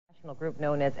international group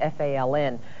known as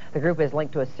FALN. The group is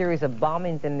linked to a series of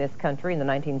bombings in this country in the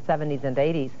 1970s and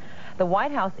 80s. The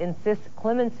White House insists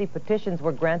clemency petitions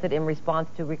were granted in response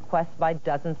to requests by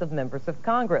dozens of members of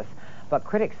Congress. But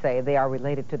critics say they are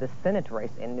related to the Senate race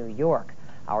in New York.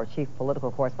 Our chief political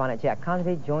correspondent, Jack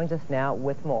Convey, joins us now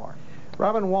with more.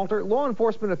 Robin Walter, law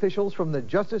enforcement officials from the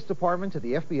Justice Department to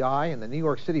the FBI and the New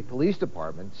York City Police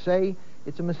Department say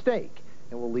it's a mistake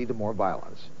and will lead to more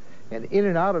violence. And in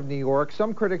and out of New York,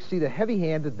 some critics see the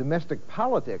heavy-handed domestic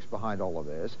politics behind all of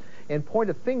this and point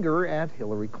a finger at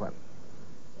Hillary Clinton.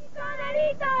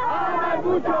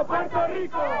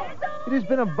 It has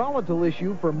been a volatile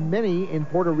issue for many in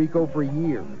Puerto Rico for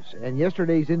years, and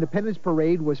yesterday's Independence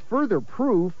Parade was further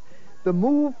proof the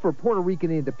move for Puerto Rican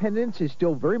independence is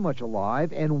still very much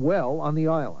alive and well on the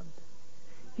island.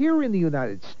 Here in the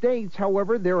United States,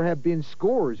 however, there have been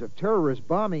scores of terrorist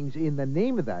bombings in the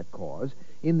name of that cause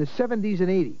in the 70s and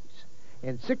 80s,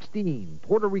 and 16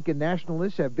 Puerto Rican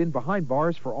nationalists have been behind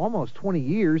bars for almost 20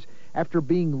 years after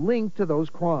being linked to those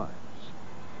crimes.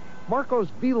 Marcos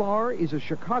Vilar is a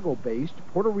Chicago-based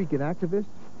Puerto Rican activist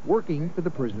working for the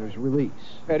prisoners' release.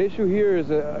 At issue here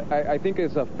is, I think,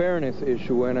 it's a fairness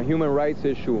issue and a human rights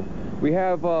issue. We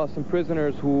have some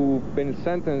prisoners who've been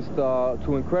sentenced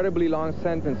to incredibly long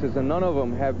sentences, and none of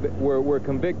them were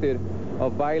convicted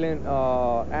of violent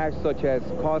acts such as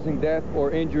causing death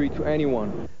or injury to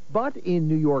anyone. But in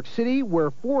New York City, where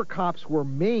 4 cops were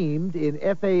maimed in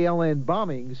FALN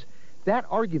bombings, that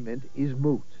argument is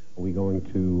moot. Are we going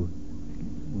to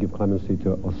give clemency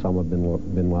to Osama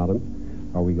bin Laden?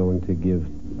 Are we going to give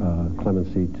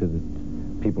clemency to the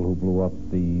people who blew up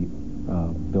the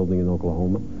building in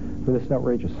Oklahoma? I mean, it's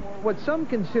outrageous. What some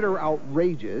consider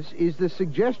outrageous is the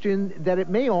suggestion that it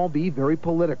may all be very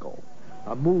political,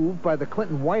 a move by the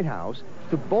Clinton White House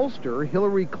to bolster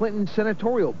Hillary Clinton's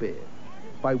senatorial bid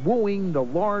by wooing the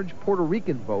large Puerto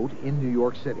Rican vote in New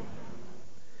York City.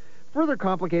 Further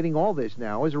complicating all this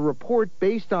now is a report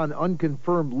based on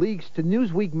unconfirmed leaks to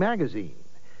Newsweek magazine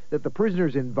that the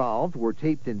prisoners involved were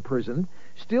taped in prison,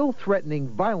 still threatening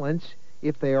violence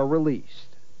if they are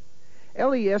released.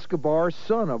 Eli Escobar,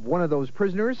 son of one of those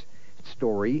prisoners, his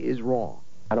story is wrong.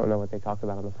 I don't know what they talked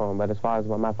about on the phone, but as far as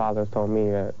what my father has told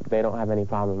me, they don't have any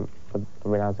problem with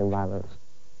renouncing violence.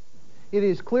 It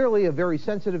is clearly a very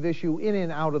sensitive issue in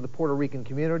and out of the Puerto Rican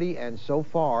community, and so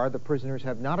far the prisoners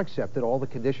have not accepted all the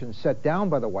conditions set down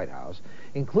by the White House,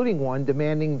 including one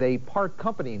demanding they part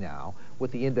company now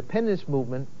with the independence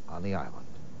movement on the island.